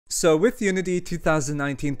So with Unity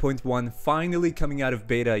 2019.1 finally coming out of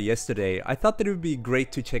beta yesterday, I thought that it would be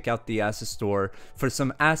great to check out the asset store for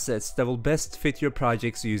some assets that will best fit your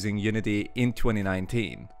projects using Unity in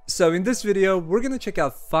 2019. So in this video, we're going to check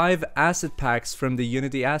out 5 asset packs from the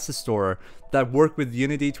Unity asset store that work with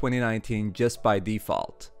Unity 2019 just by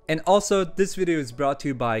default. And also, this video is brought to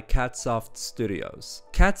you by Catsoft Studios.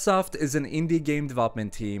 Catsoft is an indie game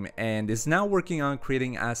development team and is now working on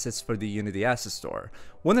creating assets for the Unity Asset Store.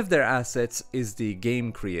 One of their assets is the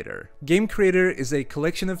Game Creator. Game Creator is a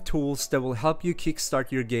collection of tools that will help you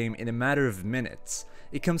kickstart your game in a matter of minutes.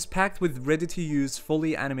 It comes packed with ready-to-use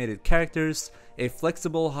fully animated characters, a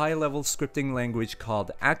flexible high-level scripting language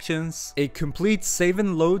called Actions, a complete save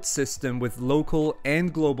and load system with local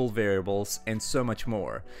and global variables, and so much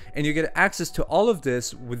more. And you get access to all of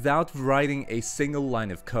this without writing a single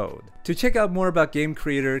line of code. To check out more about Game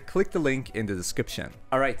Creator, click the link in the description.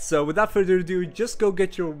 Alright, so without further ado, just go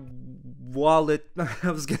get your wallet.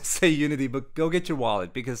 I was gonna say Unity, but go get your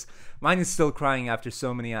wallet because mine is still crying after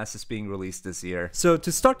so many assets being released this year. So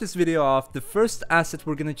to start this video off, the first asset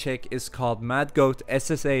we're gonna check is called MadGoat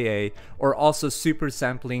SSAA, or also Super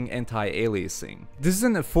Sampling Anti-Aliasing. This is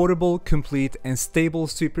an affordable, complete, and stable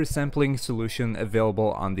super sampling solution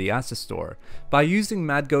available on the asset store. By using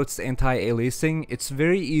MadGoat's anti-aliasing, it's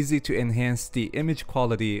very easy to enhance the image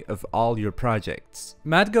quality of all your projects.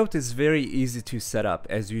 MadGoat is very easy to set up,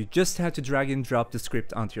 as you just have to drag and drop the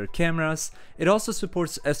script onto your cameras. It also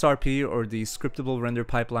supports SRP, or the scriptable render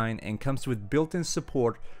pipeline, and comes with built-in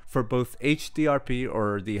support for both HDRP,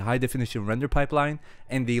 or the high definition render pipeline,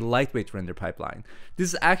 and the lightweight render pipeline.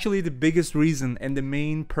 This is actually the biggest reason and the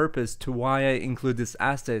main purpose to why I include this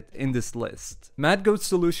asset in this list. MadGoat's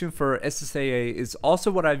solution for SSAA is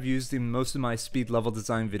also what I've used in most of my speed level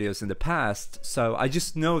design videos in the past, so I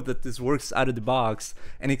just know that this works out of the box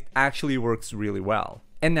and it actually works really well.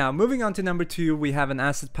 And now, moving on to number 2, we have an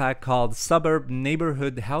asset pack called Suburb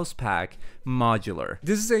Neighborhood House Pack Modular.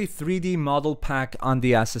 This is a 3D model pack on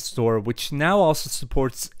the asset store, which now also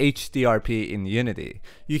supports HDRP in Unity.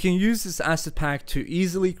 You can use this asset pack to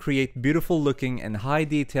easily create beautiful looking and high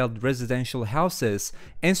detailed residential houses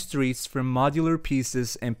and streets from modular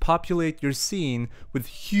pieces and populate your scene with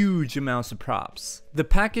huge amounts of props. The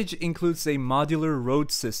package includes a modular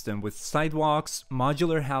road system with sidewalks,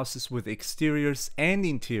 modular houses with exteriors and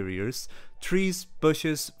interiors, trees,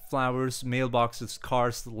 bushes, flowers, mailboxes,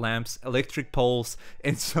 cars, lamps, electric poles,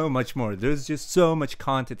 and so much more. There's just so much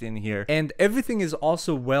content in here. And everything is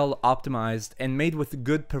also well optimized and made with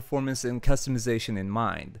good performance and customization in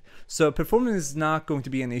mind. So performance is not going to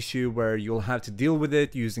be an issue where you'll have to deal with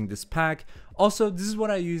it using this pack. Also, this is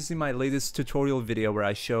what I used in my latest tutorial video where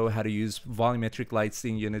I show how to use volumetric lights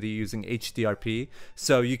in Unity using HDRP.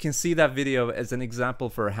 So you can see that video as an example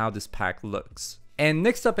for how this pack looks. And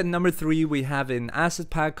next up at number 3, we have an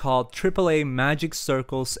asset pack called AAA Magic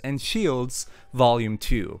Circles and Shields Volume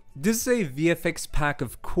 2. This is a VFX pack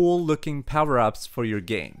of cool looking power-ups for your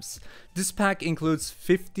games. This pack includes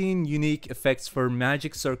 15 unique effects for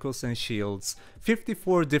magic circles and shields,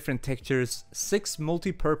 54 different textures, 6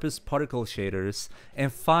 multi-purpose particle shaders,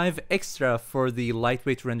 and 5 extra for the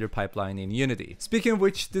lightweight render pipeline in Unity. Speaking of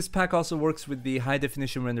which, this pack also works with the high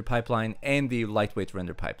definition render pipeline and the lightweight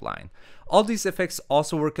render pipeline. All these effects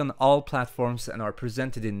also work on all platforms and are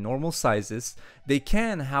presented in normal sizes. They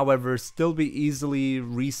can, however, still be easily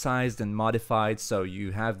resized and modified, so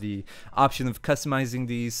you have the option of customizing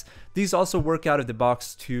these. These also work out of the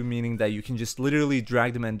box too, meaning that you can just literally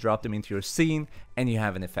drag them and drop them into your scene and you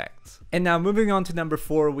have an effect. And now moving on to number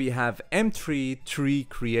 4, we have Mtree Tree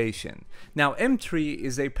Creation. Now Mtree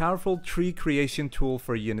is a powerful tree creation tool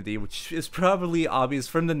for Unity, which is probably obvious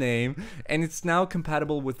from the name, and it's now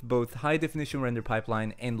compatible with both high definition render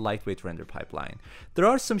pipeline and lightweight render pipeline. There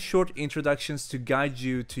are some short introductions to guide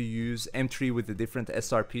you to use Mtree with the different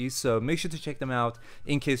SRPs, so make sure to check them out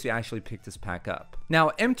in case you actually pick this pack up. Now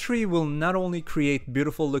Mtree will not only create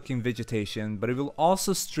beautiful looking vegetation, but it will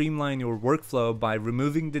also streamline your workflow by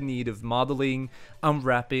removing the need of modeling,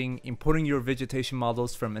 unwrapping, importing your vegetation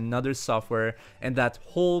models from another software, and that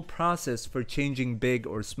whole process for changing big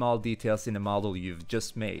or small details in a model you've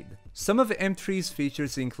just made. Some of Mtree's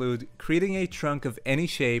features include creating a trunk of any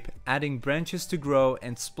shape, adding branches to grow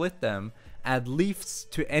and split them, add leaves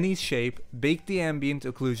to any shape, bake the ambient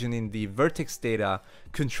occlusion in the vertex data,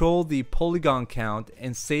 control the polygon count,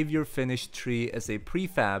 and save your finished tree as a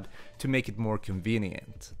prefab to make it more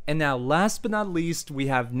convenient. And now last but not least, we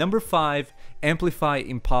have number 5, Amplify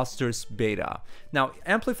Impostors Beta. Now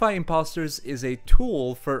Amplify Impostors is a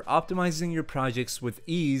tool for optimizing your projects with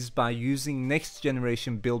ease by using next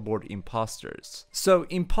generation billboard imposters. So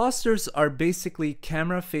imposters are basically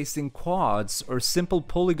camera facing quads or simple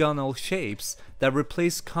polygonal shapes that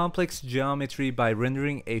replace complex geometry by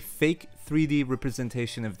rendering a fake 3D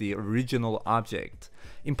representation of the original object.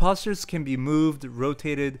 Imposters can be moved,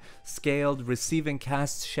 rotated, scaled, receive and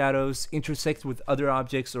cast shadows, intersect with other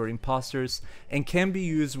objects or imposters, and can be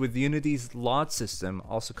used with Unity's LOD system,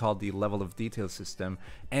 also called the level of detail system,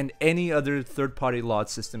 and any other third-party LOD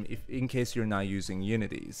system in case you're not using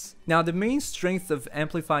Unity's. Now the main strength of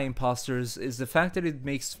Amplify Impostors is the fact that it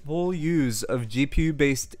makes full use of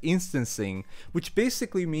GPU-based instancing, which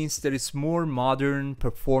basically means that it's more modern,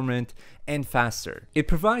 performant, and faster. It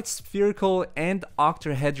provides spherical and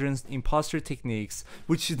octahedron imposter techniques,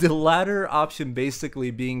 which the latter option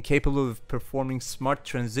basically being capable of performing smart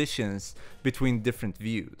transitions between different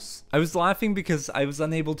views. I was laughing because I was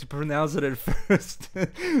unable to pronounce it at first.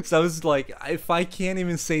 So I was like, if I can't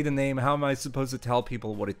even say the name, how am I supposed to tell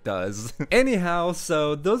people what it does? Anyhow,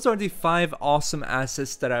 so those are the 5 awesome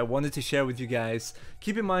assets that I wanted to share with you guys.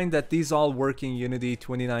 Keep in mind that these all work in Unity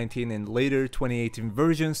 2019 and later 2018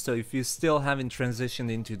 versions, so if you still haven't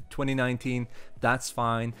transitioned into 2019, that's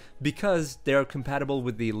fine, because they are compatible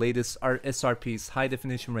with the latest SRP's high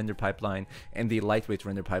definition render pipeline and the lightweight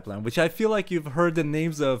render pipeline, which I feel like you've heard the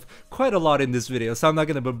names of quite a lot in this video, so I'm not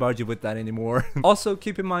going to bombard you with that anymore. Also,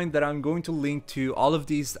 keep in mind that I'm going to link to all of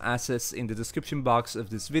these assets in the description box of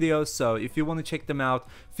this video, so if you want to check them out,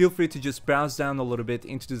 feel free to just browse down a little bit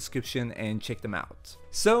into the description and check them out.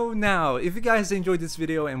 So now, if you guys enjoyed this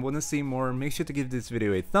video and want to see more, make sure to give this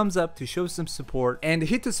video a thumbs up to show some support, and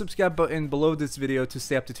hit the subscribe button below this video to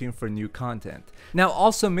stay up to tune for new content. Now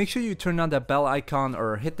also make sure you turn on that bell icon,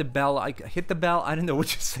 or hit the bell, I don't know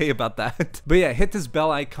what you say about that. But yeah, hit this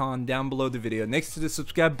bell icon down below the video next to the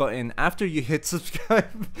subscribe button. After you hit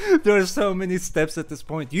subscribe, there are so many steps at this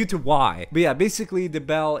point, YouTube why. But yeah, basically the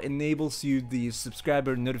bell enables you the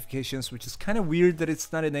subscriber notifications, which is kind of weird that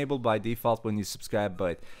it's not enabled by default when you subscribe,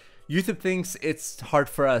 but YouTube thinks it's hard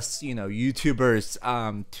for us, you know, YouTubers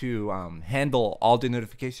to handle all the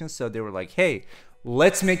notifications, so they were like, hey,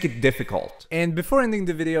 let's make it difficult. And before ending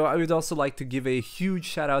the video, I would also like to give a huge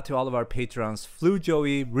shout out to all of our patrons: Flu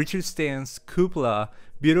Joey, Richard Stans, Kupla,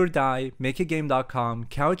 Beat or Die, MakeAGame.com,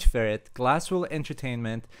 Couch Ferret, Glasswell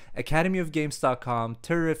Entertainment, AcademyOfGames.com,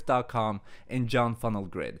 Terrorift.com, and John Funnel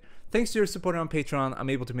Grid. Thanks to your support on Patreon, I'm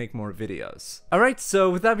able to make more videos. Alright, so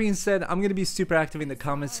with that being said, I'm going to be super active in the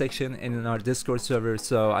comment section and in our Discord server,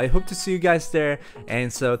 so I hope to see you guys there.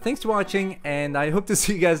 And so thanks for watching, and I hope to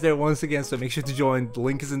see you guys there once again, so make sure to join. The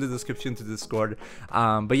link is in the description to Discord.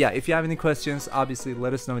 But yeah, if you have any questions, obviously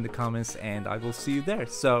let us know in the comments, and I will see you there.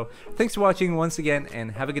 So thanks for watching once again,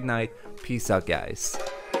 and have a good night. Peace out, guys.